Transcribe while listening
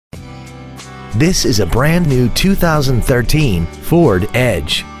This is a brand new 2013 Ford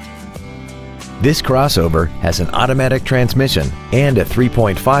Edge. This crossover has an automatic transmission and a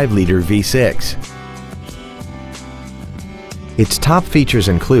 3.5-liter V6. Its top features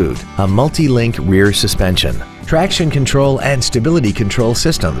include a multi-link rear suspension, traction control and stability control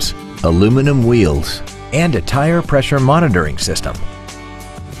systems, aluminum wheels, and a tire pressure monitoring system.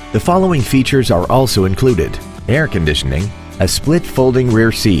 The following features are also included: air conditioning, a split folding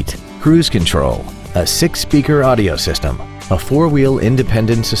rear seat, cruise control, a 6-speaker audio system, a 4-wheel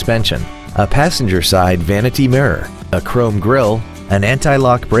independent suspension, a passenger side vanity mirror, a chrome grille, an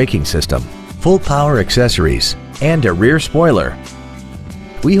anti-lock braking system, full power accessories, and a rear spoiler.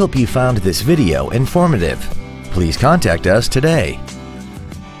 We hope you found this video informative. Please contact us today.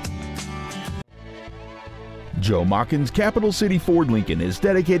 Joe Machens Capital City Ford Lincoln is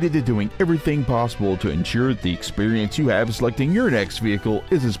dedicated to doing everything possible to ensure that the experience you have selecting your next vehicle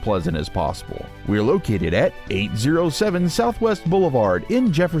is as pleasant as possible. We're located at 807 Southwest Boulevard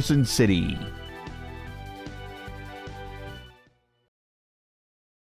in Jefferson City.